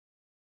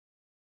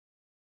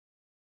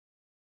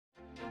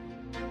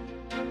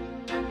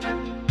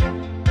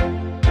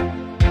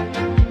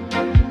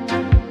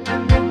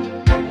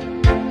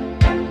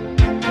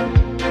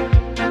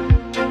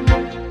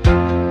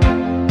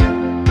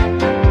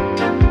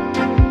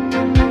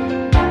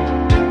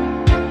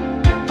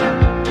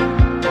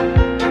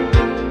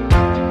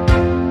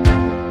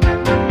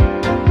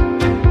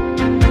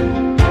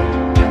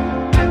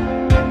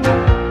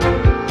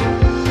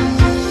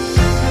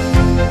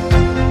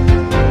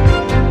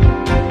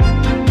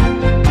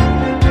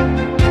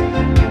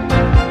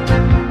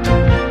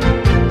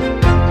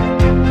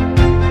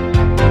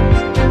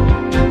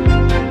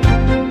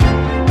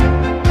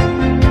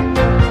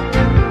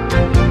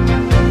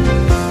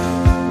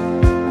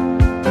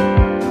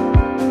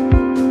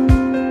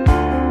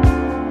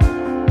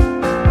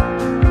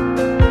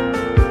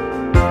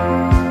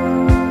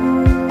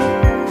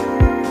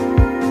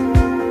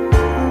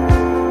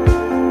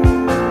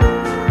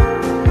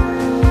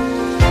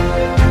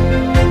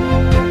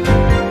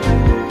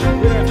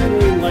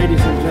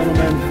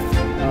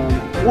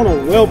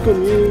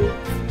Welcome you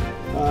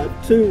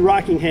to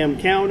Rockingham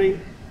County.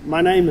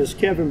 My name is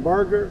Kevin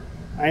Berger.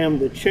 I am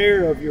the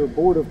chair of your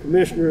Board of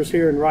Commissioners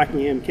here in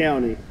Rockingham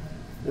County.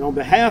 And on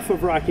behalf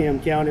of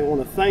Rockingham County, I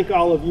want to thank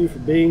all of you for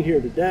being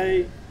here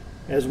today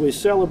as we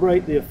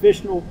celebrate the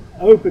official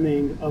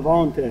opening of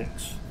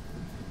Ontex.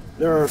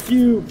 There are a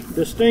few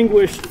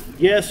distinguished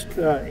guests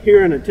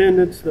here in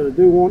attendance that I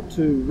do want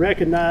to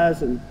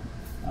recognize and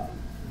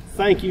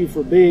thank you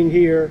for being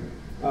here.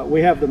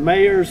 We have the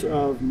mayors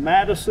of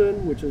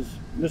Madison, which is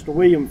Mr.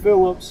 William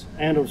Phillips,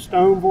 and of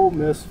Stoneville,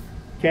 Miss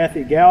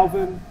Kathy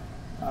Galvin.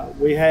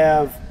 We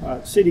have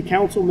city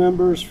council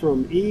members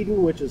from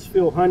Eden, which is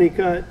Phil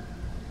Honeycutt,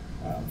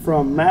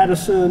 from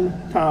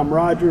Madison, Tom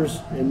Rogers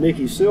and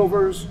Mickey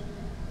Silvers,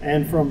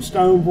 and from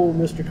Stoneville,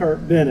 Mr.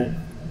 Kurt Bennett.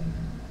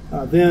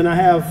 Then I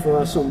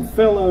have some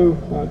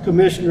fellow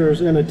commissioners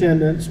in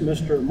attendance,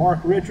 Mr. Mark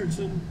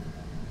Richardson,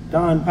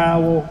 Don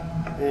Powell,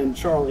 and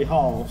Charlie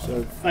Hall.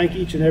 So thank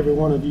each and every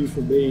one of you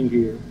for being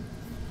here.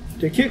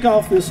 To kick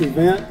off this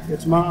event,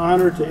 it's my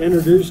honor to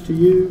introduce to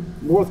you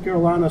North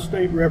Carolina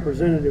State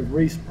Representative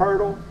Reese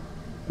Pirtle,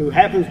 who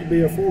happens to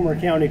be a former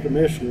county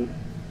commissioner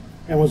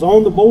and was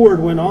on the board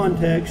when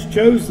Ontex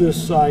chose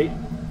this site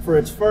for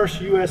its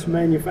first U.S.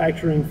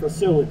 manufacturing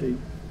facility.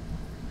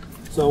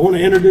 So I want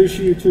to introduce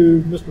you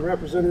to Mr.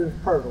 Representative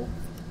Pirtle.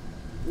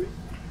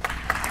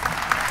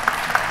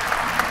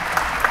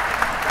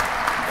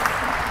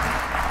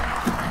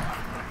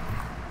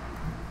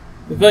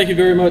 Thank you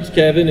very much,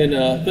 Kevin,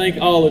 and thank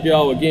all of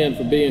y'all again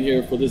for being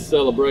here for this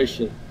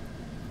celebration.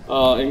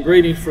 And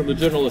greetings from the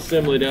General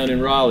Assembly down in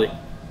Raleigh.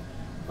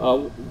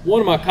 One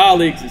of my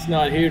colleagues that's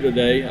not here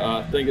today,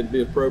 I think it'd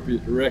be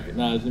appropriate to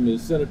recognize him,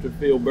 is Senator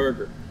Phil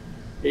Berger.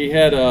 He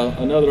had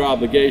another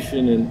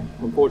obligation and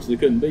unfortunately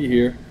couldn't be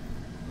here,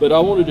 but I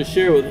wanted to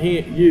share with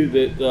you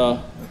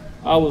that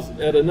I was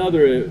at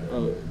another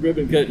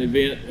ribbon cutting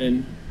event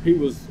and he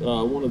was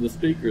one of the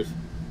speakers.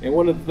 And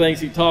one of the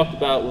things he talked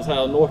about was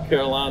how North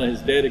Carolina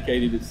has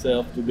dedicated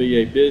itself to be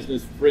a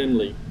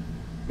business-friendly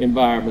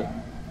environment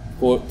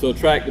to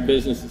attract the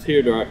businesses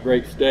here to our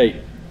great state.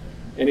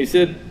 And he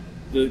said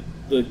the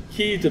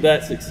key to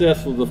that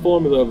success was the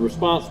formula of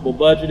responsible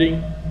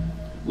budgeting,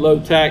 low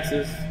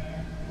taxes,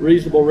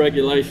 reasonable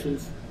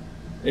regulations,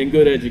 and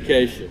good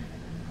education.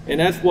 And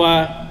that's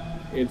why,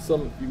 and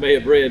some of you may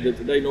have read that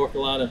today North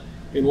Carolina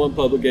in one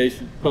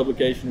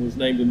publication was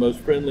named the most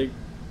friendly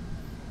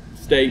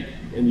state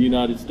in the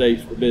United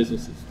States for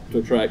businesses, to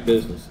attract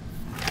business.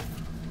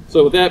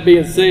 So with that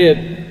being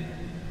said,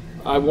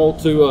 I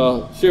want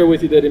to share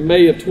with you that in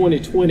May of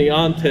 2020,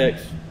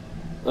 Ontex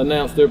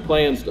announced their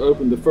plans to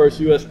open the first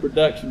U.S.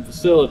 production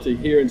facility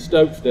here in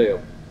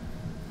Stokesdale.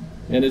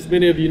 And as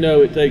many of you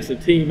know, it takes a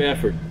team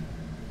effort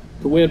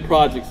to win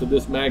projects of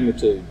this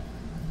magnitude.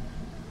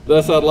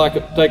 Thus, I'd like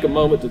to take a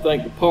moment to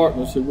thank the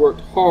partners who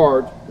worked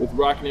hard with the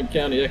Rockingham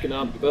County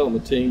Economic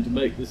Development Team to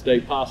make this day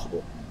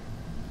possible.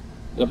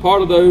 Now,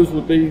 part of those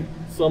would be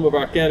some of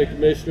our county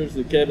commissioners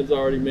that Kevin's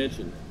already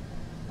mentioned,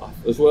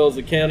 as well as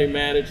the county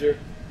manager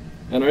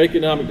and our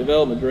economic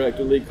development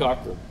director, Lee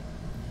Cochran.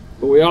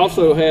 But we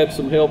also had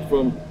some help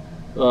from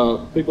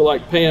people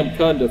like Pam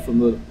Kunda from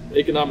the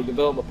Economic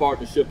Development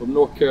Partnership of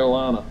North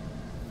Carolina,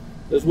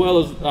 as well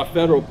as our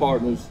federal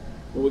partners.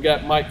 And we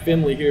got Mike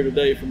Finley here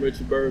today from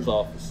Richard Burr's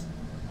office.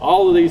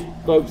 All of these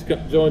folks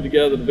joined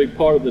together to be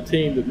part of the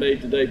team that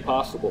made today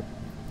possible.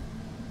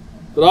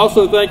 But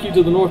also thank you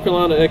to the North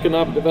Carolina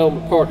Economic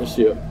Development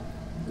Partnership,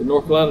 the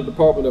North Carolina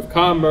Department of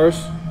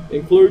Commerce,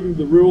 including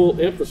the Rural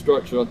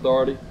Infrastructure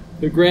Authority,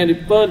 who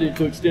granted funding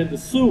to extend the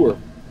sewer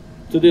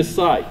to this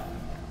site.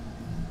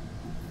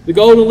 The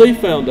Golden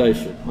Leaf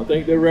Foundation, I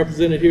think they're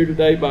represented here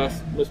today by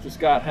Mr.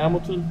 Scott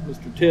Hamilton,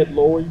 Mr. Ted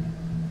Lloyd,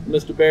 and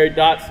Mr. Barry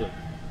Dotson,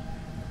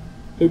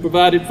 who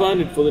provided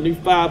funding for the new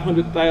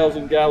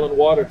 500,000-gallon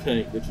water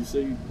tank that you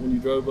see when you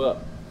drove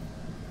up,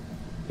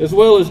 as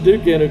well as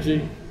Duke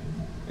Energy,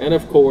 and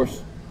of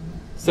course,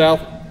 South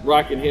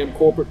Rockingham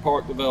corporate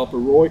park developer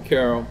Roy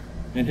Carroll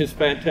and his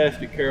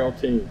fantastic Carroll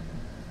team.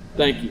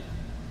 Thank you.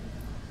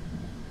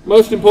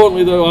 Most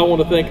importantly, though, I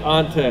want to thank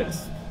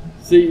Ontex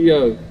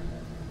CEO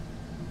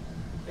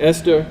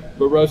Esther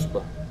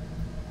Barospa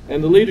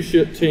and the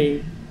leadership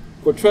team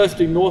for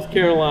trusting North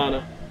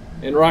Carolina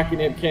and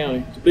Rockingham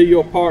County to be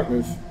your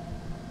partners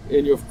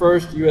in your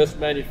first U.S.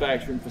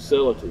 manufacturing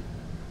facility.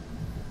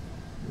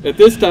 At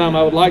this time,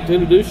 I would like to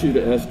introduce you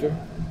to Esther,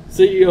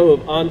 CEO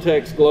of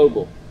Ontex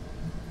Global.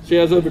 She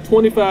has over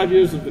 25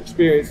 years of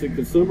experience in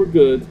consumer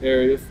goods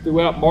areas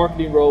throughout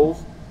marketing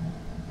roles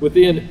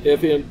within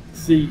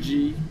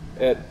FMCG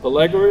at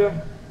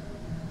Pellegria,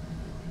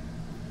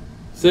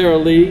 Sara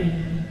Lee,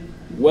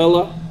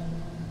 Wella,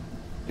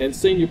 and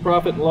senior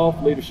profit and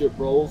loss leadership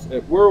roles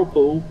at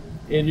Whirlpool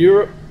in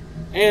Europe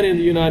and in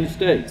the United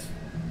States.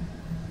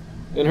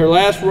 In her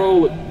last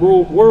role at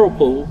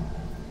Whirlpool,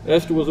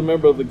 Esther was a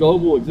member of the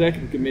Global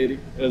Executive Committee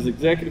as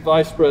Executive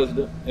Vice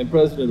President and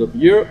President of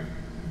Europe,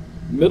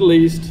 Middle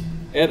East,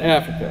 and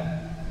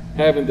Africa,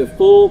 having the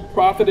full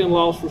profit and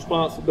loss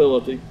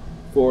responsibility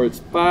for its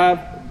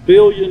 $5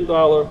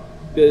 billion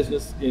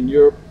business in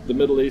Europe, the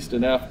Middle East,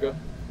 and Africa,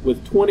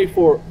 with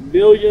 24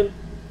 million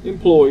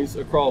employees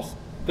across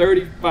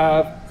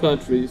 35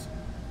 countries,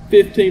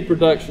 15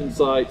 production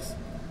sites,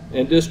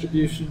 and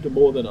distribution to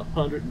more than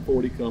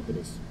 140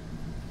 companies.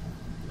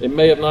 In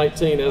May of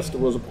 19, Esther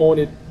was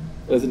appointed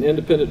as an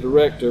independent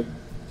director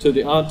to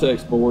the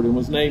Ontex board and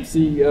was named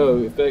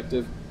CEO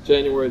effective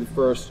January the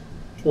 1st,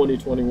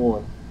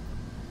 2021.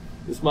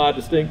 It's my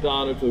distinct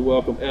honor to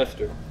welcome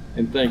Esther,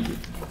 and thank you.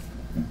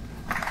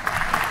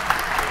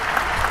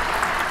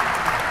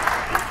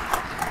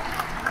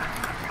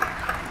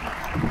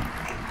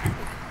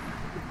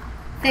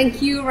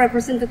 Thank you,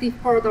 Representative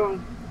Porter,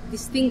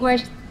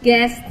 distinguished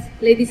guests,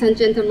 ladies and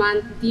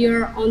gentlemen,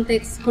 dear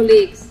Ontex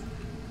colleagues.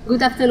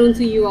 Good afternoon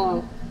to you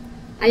all.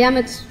 I am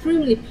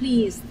extremely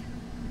pleased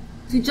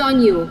to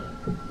join you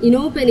in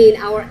opening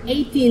our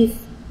 18th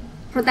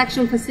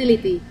production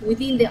facility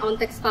within the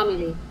Ontex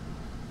family.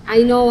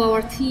 I know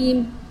our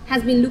team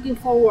has been looking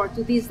forward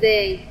to this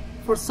day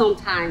for some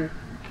time.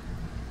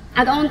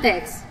 At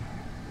Ontex,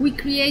 we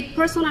create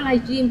personal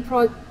hygiene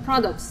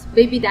products,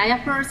 baby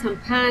diapers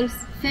and pants,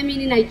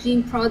 feminine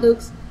hygiene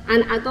products,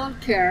 and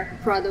adult care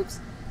products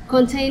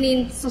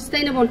containing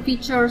sustainable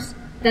features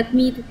that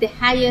meet the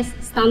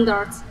highest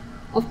standards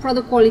of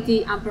product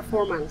quality and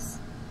performance.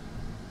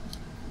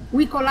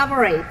 We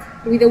collaborate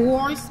with the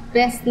world's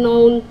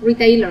best-known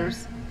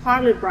retailers,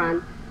 partner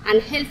brands,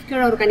 and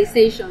healthcare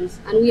organizations,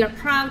 and we are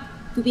proud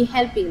to be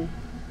helping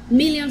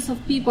millions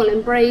of people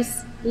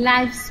embrace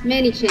life's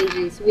many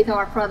changes with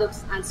our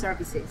products and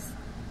services.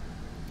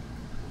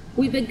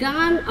 We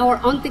began our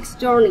Ontex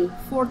journey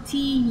 40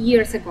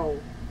 years ago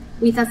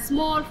with a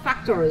small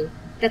factory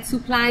that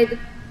supplied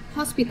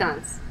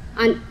hospitals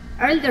and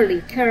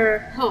elderly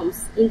care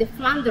homes in the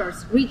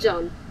Flanders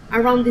region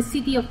around the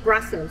city of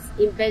Brussels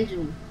in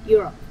Belgium,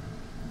 Europe.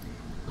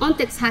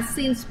 Ontex has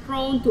since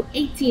grown to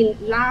 18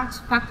 large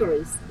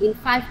factories in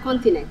 5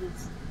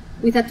 continents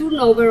with a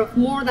turnover of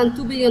more than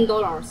 $2 billion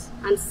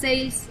and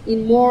sales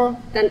in more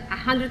than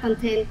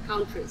 110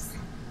 countries.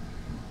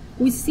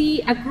 We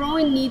see a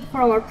growing need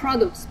for our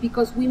products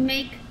because we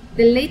make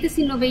the latest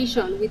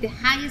innovation with the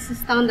highest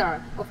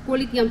standard of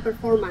quality and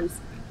performance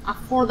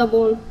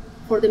affordable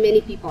for the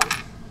many people.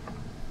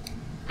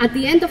 At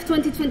the end of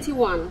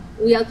 2021,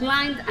 we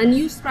outlined a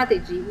new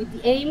strategy with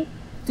the aim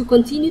to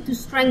continue to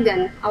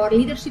strengthen our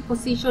leadership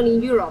position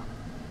in Europe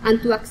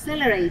and to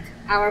accelerate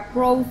our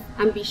growth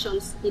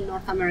ambitions in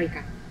North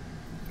America.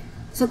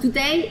 So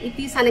today, it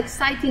is an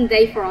exciting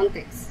day for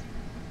Ontex.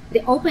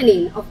 The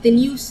opening of the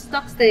new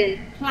Stocksdale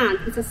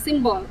plant is a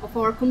symbol of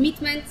our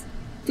commitment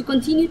to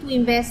continue to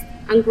invest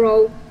and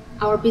grow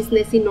our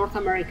business in North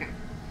America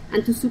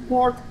and to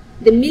support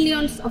the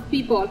millions of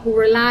people who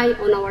rely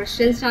on our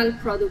essential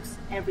products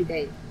every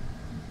day.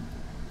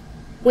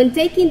 When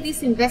taking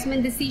this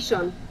investment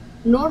decision,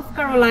 North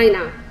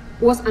Carolina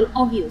was an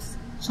obvious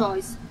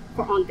choice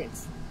for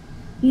Ontex.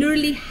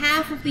 Nearly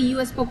half of the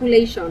US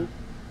population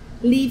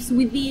lives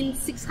within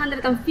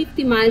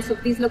 650 miles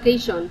of this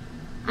location,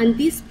 and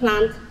this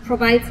plant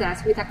provides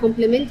us with a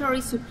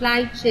complementary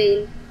supply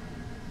chain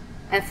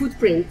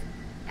footprint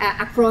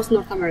across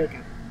North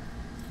America.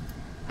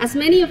 As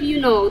many of you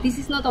know, this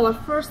is not our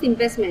first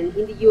investment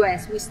in the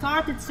US. We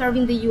started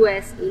serving the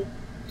US in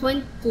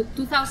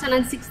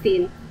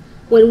 2016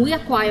 when we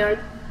acquired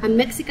a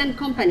Mexican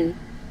company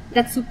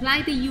that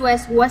supplied the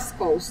US West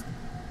Coast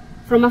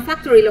from a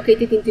factory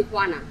located in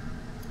Tijuana.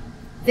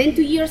 Then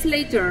 2 years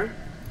later,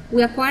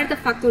 we acquired a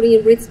factory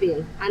in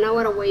Ritzville, an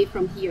hour away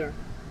from here.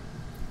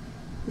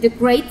 The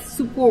great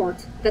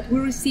support that we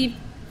received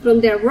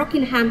from the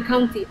Rockingham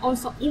County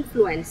also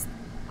influenced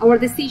our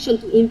decision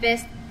to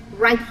invest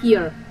right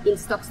here in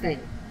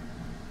Stocksdale.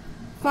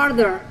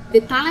 Further,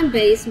 the talent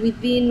base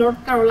within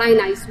North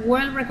Carolina is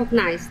well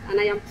recognized, and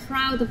I am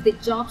proud of the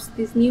jobs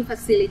this new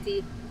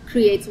facility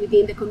creates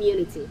within the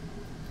community.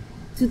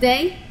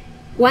 Today,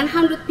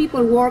 100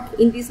 people work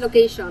in this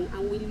location,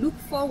 and we look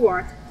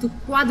forward to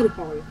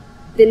quadruple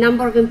the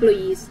number of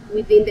employees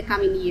within the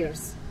coming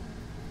years.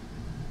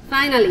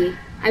 Finally,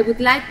 I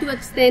would like to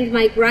extend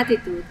my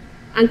gratitude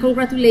and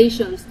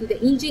congratulations to the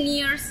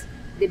engineers,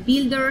 the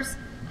builders,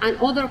 and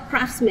other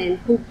craftsmen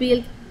who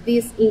built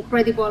this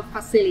incredible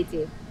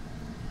facility.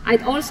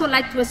 I'd also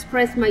like to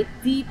express my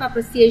deep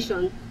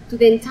appreciation to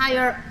the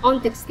entire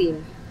Ontex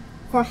team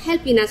for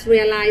helping us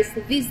realize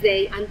this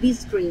day and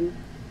this dream,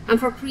 and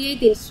for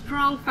creating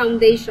strong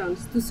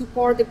foundations to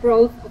support the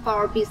growth of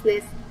our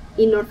business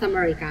in North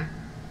America.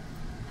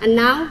 And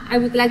now I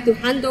would like to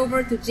hand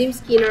over to Jim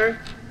Skinner,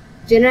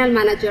 General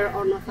Manager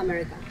of North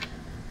America.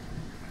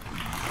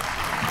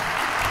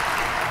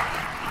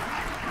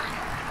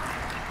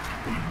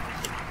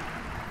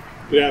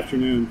 Good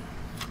afternoon.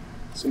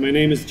 So my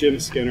name is Jim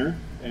Skinner,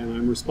 and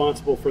I'm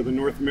responsible for the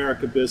North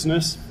America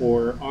business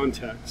for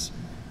Ontex.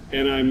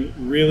 And I'm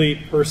really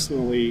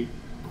personally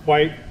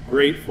quite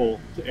grateful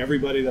to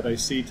everybody that I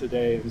see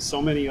today and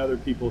so many other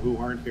people who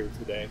aren't here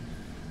today.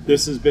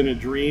 This has been a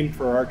dream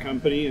for our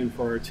company and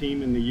for our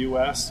team in the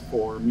US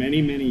for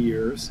many, many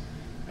years.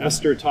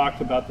 Esther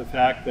talked about the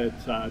fact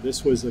that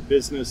this was a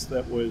business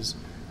that was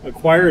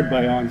acquired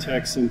by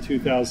Ontex in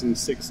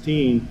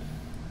 2016.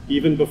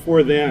 Even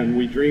before then,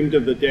 we dreamed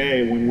of the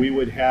day when we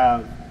would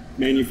have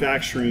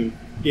manufacturing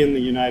in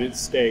the United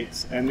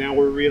States, and now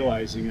we're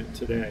realizing it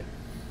today.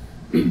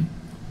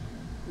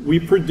 We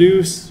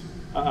produce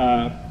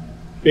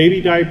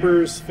baby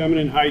diapers,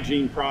 feminine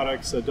hygiene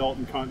products, adult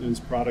incontinence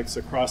products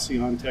across the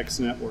Ontex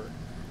network.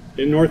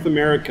 In North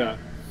America,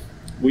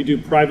 we do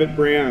private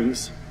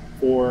brands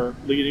for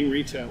leading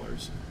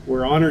retailers.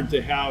 We're honored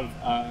to have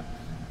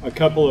a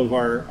couple of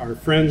our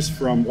friends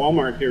from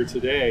Walmart here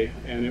today,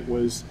 and it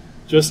was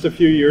just a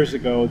few years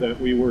ago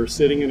that we were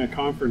sitting in a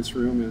conference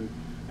room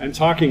and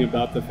talking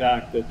about the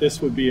fact that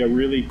this would be a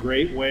really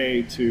great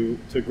way to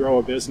grow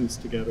a business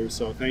together.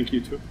 So thank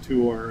you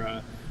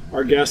to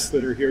our guests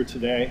that are here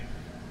today.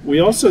 We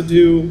also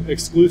do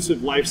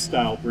exclusive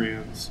lifestyle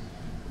brands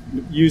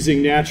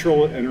using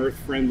natural and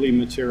earth-friendly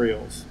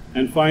materials.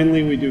 And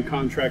finally, we do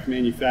contract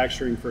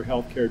manufacturing for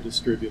healthcare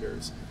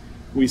distributors.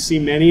 We see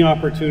many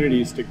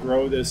opportunities to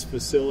grow this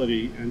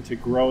facility and to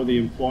grow the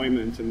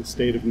employment in the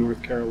state of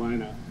North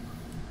Carolina.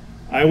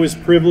 I was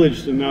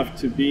privileged enough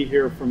to be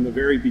here from the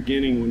very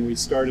beginning when we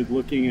started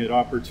looking at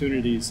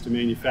opportunities to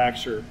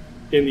manufacture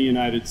in the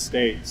United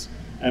States.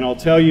 And I'll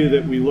tell you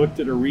that we looked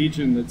at a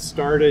region that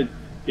started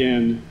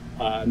in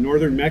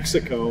northern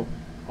Mexico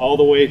all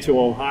the way to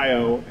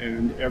Ohio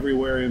and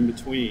everywhere in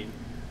between.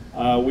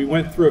 We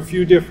went through a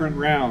few different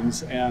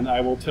rounds, and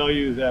I will tell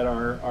you that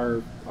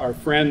our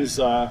friends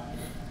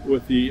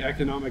with the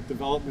Economic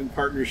Development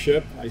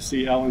Partnership, I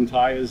see Ellen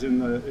Ty is in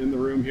the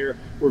room here,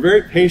 were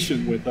very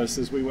patient with us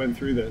as we went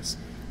through this.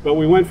 But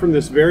we went from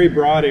this very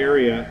broad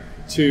area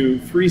to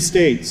 3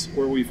 states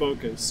where we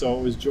focused. So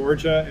it was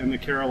Georgia and the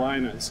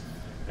Carolinas.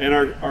 And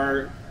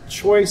our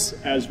choice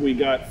as we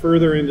got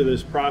further into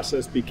this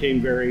process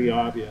became very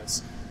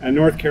obvious. And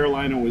North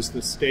Carolina was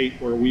the state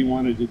where we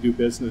wanted to do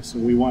business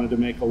and we wanted to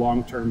make a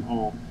long-term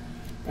home.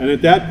 And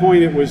at that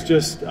point, it was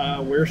just,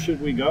 where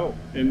should we go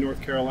in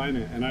North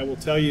Carolina? And I will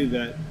tell you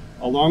that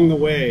along the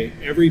way,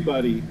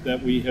 everybody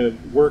that we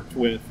have worked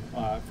with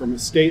from a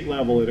state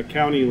level, at a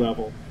county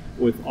level,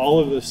 with all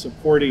of the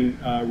supporting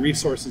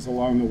resources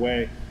along the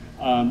way,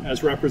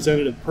 as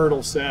Representative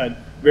Pirtle said,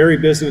 very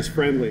business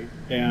friendly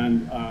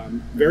and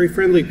very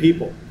friendly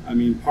people. I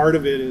mean, part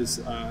of it is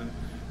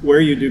where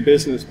you do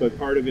business, but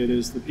part of it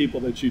is the people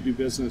that you do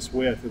business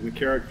with and the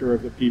character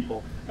of the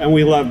people. And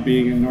we love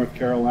being in North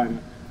Carolina.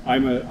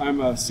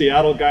 I'm a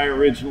Seattle guy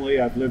originally.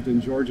 I've lived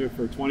in Georgia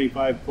for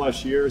 25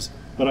 plus years,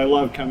 but I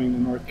love coming to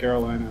North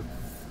Carolina.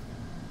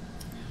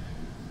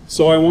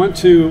 So I want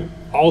to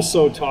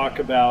also talk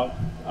about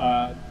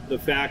the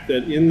fact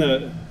that in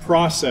the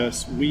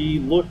process, we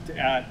looked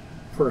at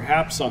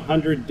perhaps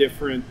 100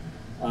 different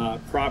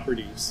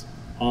properties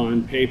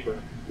on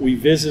paper. We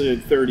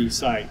visited 30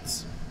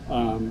 sites.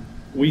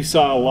 We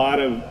saw a lot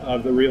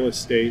of the real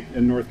estate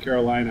in North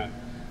Carolina.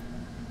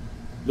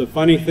 The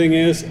funny thing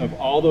is, of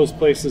all those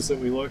places that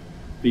we looked,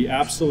 the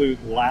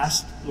absolute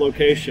last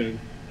location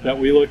that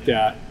we looked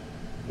at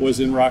was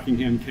in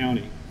Rockingham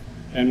County.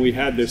 And we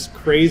had this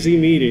crazy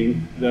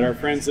meeting that our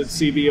friends at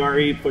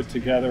CBRE put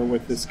together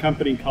with this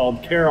company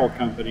called Carroll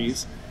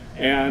Companies.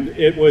 And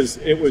it was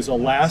a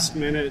last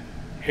minute,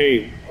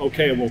 hey,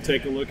 okay, we'll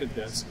take a look at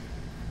this.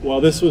 Well,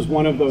 this was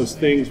one of those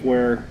things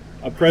where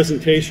a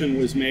presentation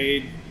was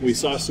made, we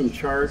saw some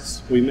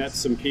charts, we met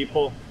some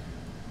people,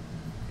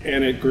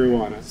 and it grew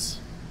on us.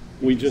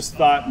 We just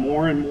thought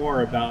more and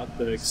more about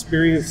the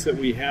experience that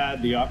we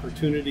had, the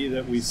opportunity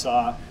that we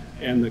saw,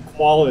 and the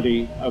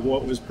quality of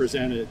what was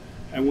presented.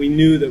 And we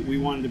knew that we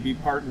wanted to be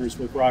partners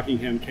with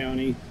Rockingham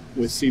County,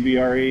 with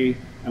CBRE,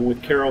 and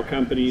with Carroll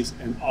Companies,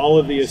 and all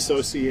of the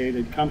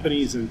associated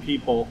companies and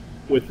people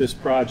with this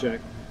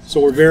project. So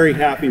we're very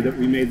happy that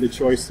we made the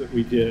choice that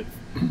we did.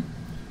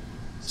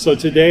 So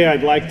today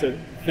I'd like to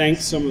thank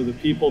some of the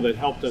people that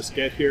helped us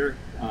get here.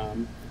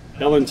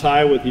 Ellen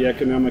Ty with the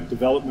Economic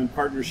Development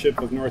Partnership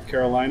of North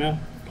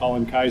Carolina,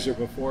 Colin Kaiser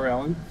before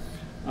Ellen,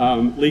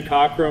 Lee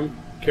Cockrum,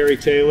 Carrie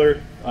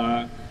Taylor,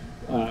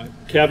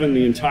 Kevin,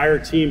 the entire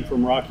team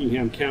from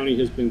Rockingham County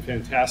has been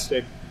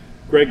fantastic.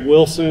 Greg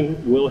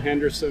Wilson, Will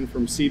Henderson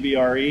from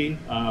CBRE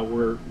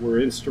were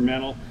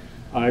instrumental.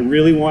 I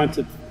really want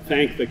to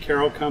thank the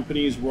Carroll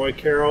companies. Roy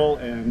Carroll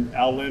and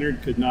Al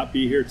Leonard could not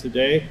be here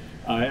today.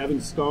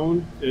 Evan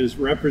Stone is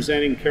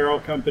representing Carroll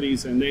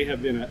companies, and they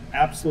have been an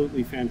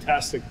absolutely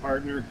fantastic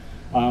partner.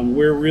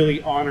 We're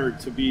really honored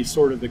to be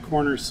sort of the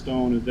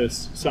cornerstone of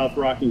this South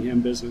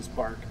Rockingham Business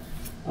Park.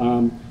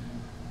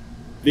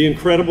 The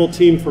incredible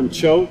team from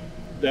Choate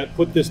that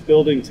put this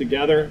building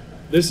together.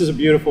 This is a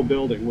beautiful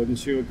building,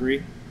 wouldn't you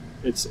agree?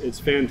 It's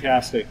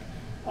fantastic.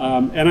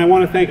 And I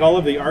want to thank all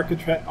of the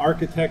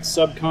architects,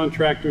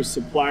 subcontractors,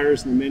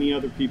 suppliers, and the many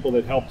other people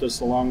that helped us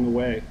along the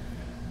way.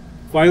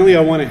 Finally,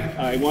 I want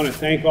to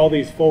thank all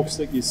these folks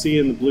that you see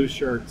in the blue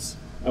shirts.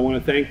 I want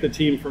to thank the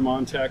team from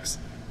Ontex.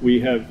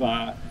 We've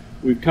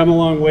come a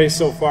long way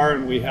so far,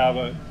 and we have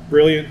a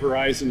brilliant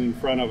horizon in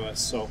front of us.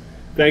 So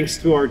thanks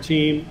to our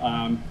team.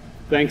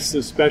 Thanks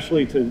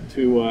especially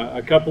to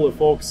a couple of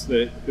folks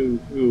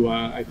who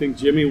I think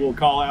Jimmy will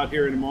call out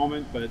here in a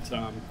moment. But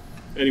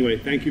anyway,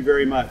 thank you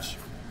very much.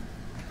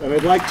 And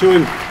I'd like to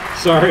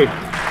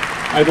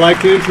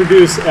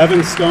introduce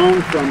Evan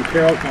Stone from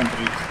Carroll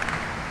Companies.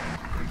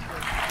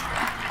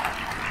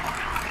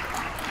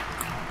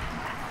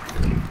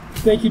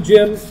 Thank you,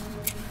 Jim.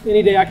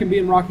 Any day I can be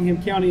in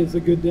Rockingham County is a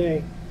good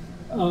day.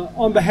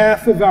 On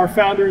behalf of our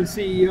founder and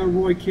CEO,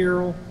 Roy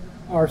Carroll,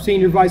 our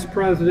Senior Vice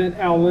President,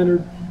 Al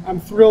Leonard, I'm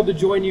thrilled to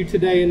join you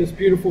today in this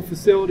beautiful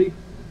facility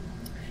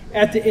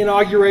at the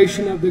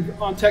inauguration of the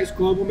Ontex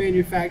Global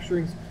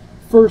Manufacturing's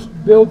first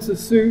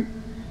build-to-suit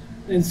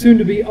and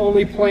soon-to-be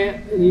only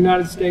plant in the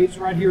United States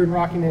right here in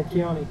Rockingham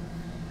County.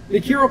 The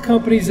Carroll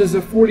Companies is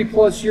a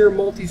 40-plus year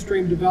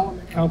multi-stream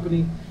development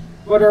company,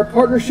 but our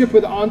partnership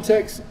with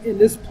Ontex in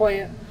this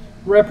plant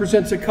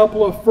represents a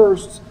couple of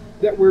firsts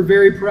that we're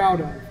very proud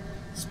of.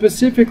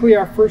 Specifically,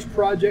 our first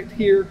project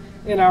here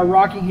in our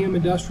Rockingham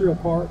Industrial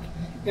Park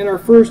and our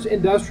first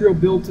industrial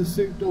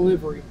build-to-suit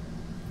delivery.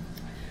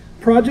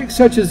 Projects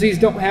such as these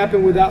don't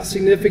happen without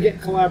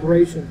significant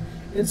collaboration,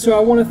 and so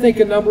I want to thank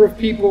a number of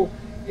people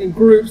and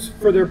groups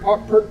for their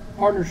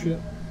partnership.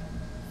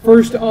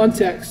 First,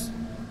 Ontex,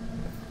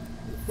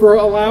 for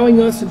allowing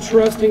us and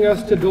trusting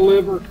us to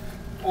deliver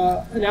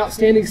an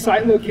outstanding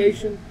site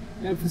location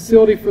and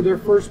facility for their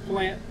first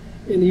plant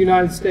in the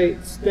United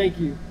States. Thank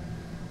you.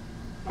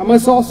 I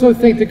must also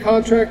thank the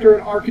contractor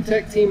and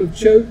architect team of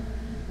Choate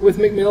with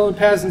McMillan,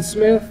 Paz &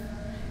 Smith,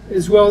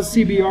 as well as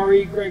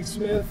CBRE, Greg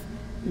Smith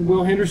and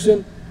Will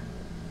Henderson.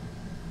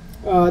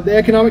 The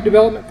Economic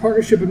Development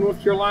Partnership in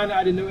North Carolina,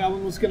 I didn't know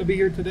Alan was going to be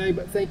here today,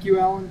 but thank you,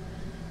 Alan.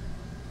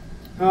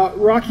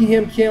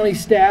 Rockingham County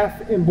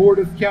staff and Board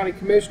of County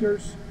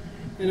Commissioners,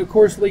 and of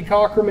course Lee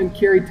Cochran and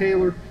Carrie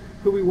Taylor,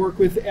 who we work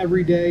with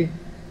every day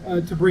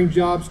to bring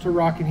jobs to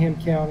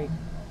Rockingham County.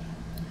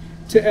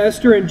 To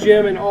Esther and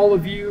Jim and all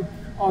of you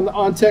on the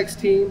Ontex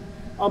team,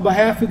 on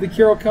behalf of the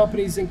Carroll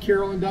Companies and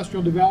Carroll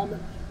Industrial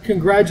Development,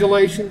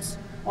 congratulations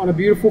on a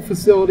beautiful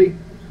facility.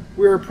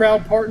 We're a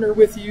proud partner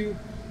with you,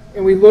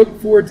 and we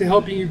look forward to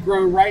helping you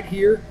grow right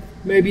here,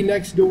 maybe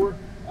next door,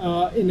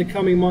 in the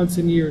coming months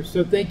and years.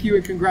 So thank you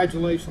and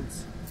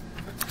congratulations.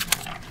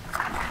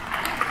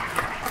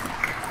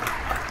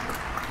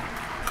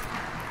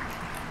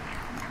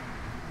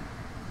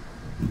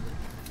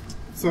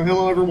 So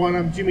hello everyone,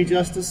 I'm Jimmy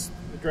Justice,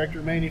 the Director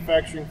of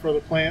Manufacturing for the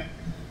plant.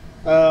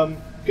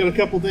 Got a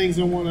couple things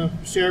I want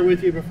to share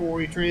with you before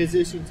we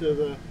transition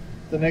to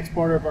the next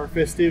part of our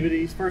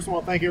festivities. First of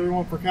all, thank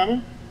everyone for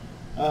coming.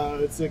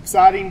 It's an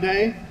exciting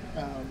day.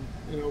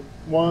 You know,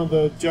 one of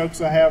the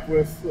jokes I have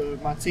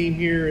with my team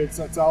here,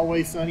 it's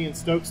always sunny in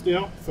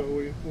Stokesdale, so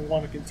we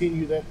want to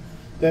continue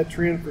that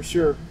trend for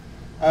sure.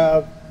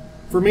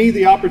 For me,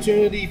 the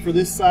opportunity for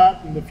this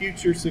site and the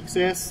future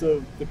success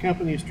of the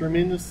company is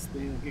tremendous.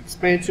 The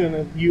expansion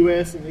of the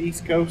U.S. and the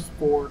East Coast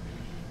for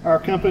our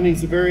company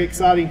is a very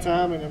exciting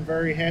time, and I'm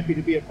very happy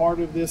to be a part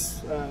of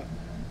this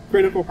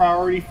critical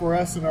priority for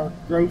us and our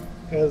growth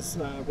as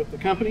with the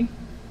company.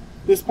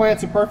 This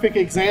plant's a perfect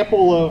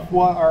example of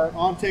what our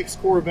Ontex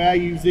core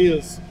values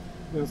is.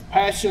 There's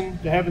passion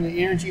to having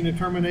the energy and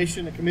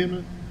determination and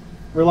commitment,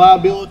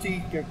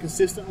 reliability,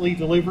 consistently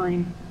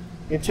delivering,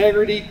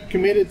 integrity,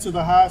 committed to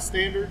the highest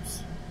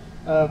standards,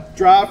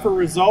 drive for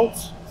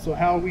results, so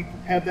how we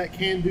have that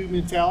can-do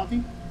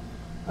mentality,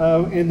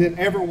 and then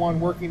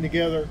everyone working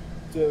together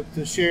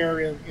to share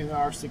in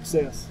our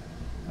success.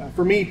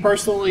 For me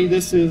personally,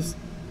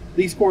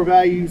 these core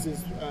values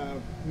is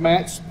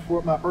matched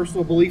what my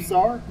personal beliefs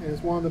are, and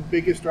it's one of the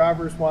biggest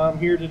drivers why I'm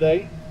here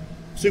today.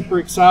 Super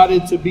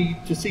excited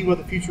to see what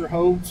the future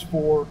holds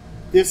for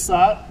this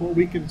site, what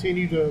we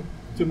continue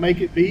to make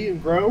it be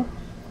and grow,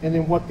 and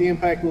then what the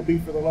impact will be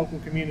for the local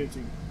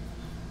community.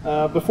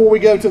 Before we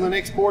go to the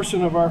next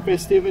portion of our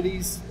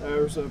festivities,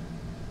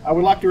 I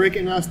would like to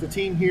recognize the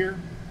team here.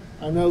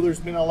 I know there's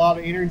been a lot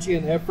of energy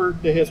and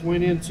effort that has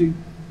went into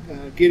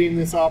getting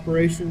this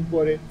operation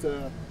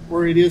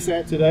where it is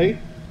at today,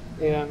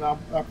 and I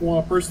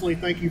want to personally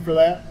thank you for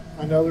that.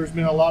 I know there's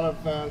been a lot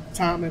of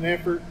time and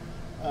effort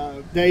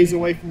days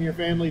away from your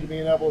family to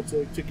being able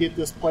to get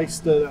this place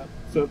stood up.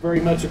 So very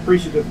much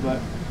appreciative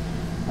of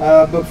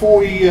that. Before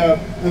we,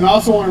 and I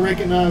also want to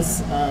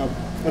recognize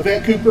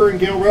Yvette Cooper and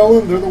Gail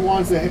Rowland. They're the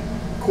ones that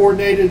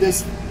coordinated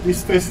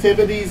these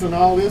festivities and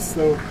all this,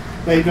 so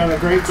they've done a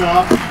great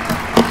job.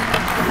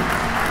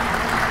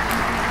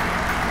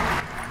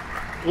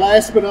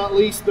 Last but not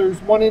least,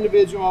 there's one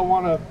individual I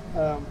want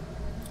to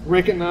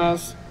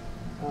recognize.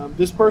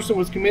 This person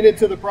was committed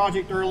to the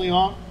project early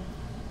on.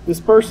 This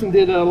person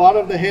did a lot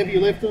of the heavy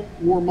lifting,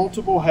 wore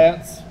multiple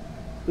hats.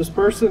 This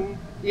person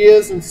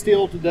has and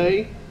still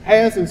today,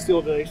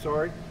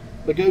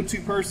 the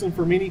go-to person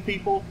for many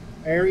people,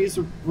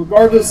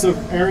 regardless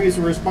of areas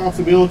of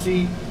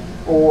responsibility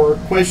or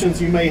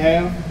questions you may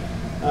have.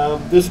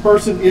 This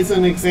person is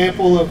an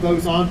example of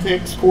those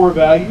Ontex core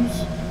values.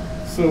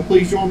 So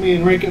please join me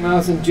in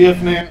recognizing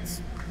Jeff Nance.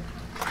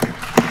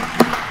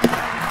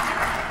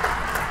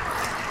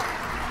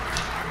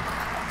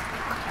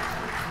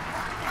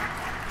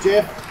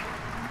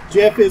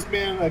 Jeff has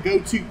been a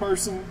go-to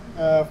person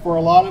for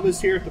a lot of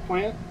us here at the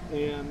plant,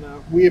 and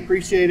we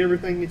appreciate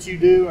everything that you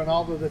do and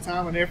all of the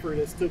time and effort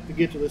it's took to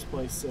get to this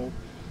place. So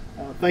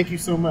thank you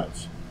so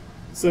much.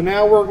 So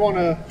now we're going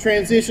to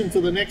transition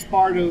to the next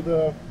part of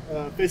the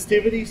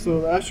festivity.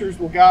 So the ushers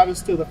will guide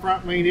us to the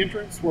front main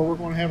entrance where we're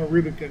going to have a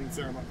ribbon cutting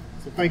ceremony.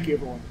 So thank you,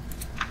 everyone.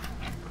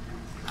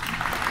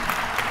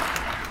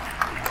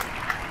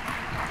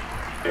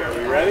 Are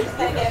we ready?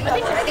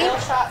 Ready?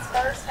 Shots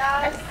first,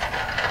 guys.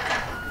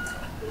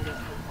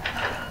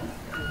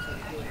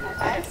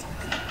 Okay.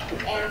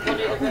 And we'll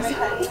do the ribbon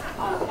cutting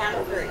on the count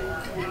of 3.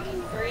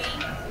 3,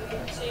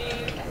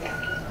 2,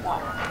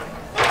 1.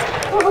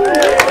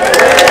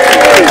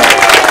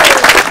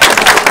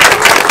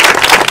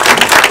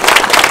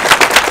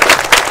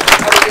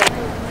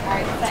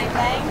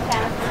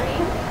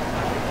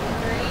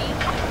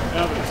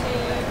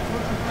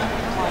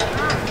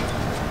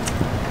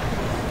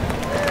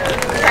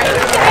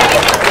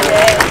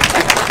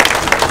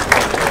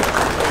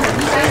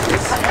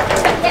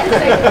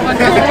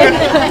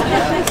 Okay.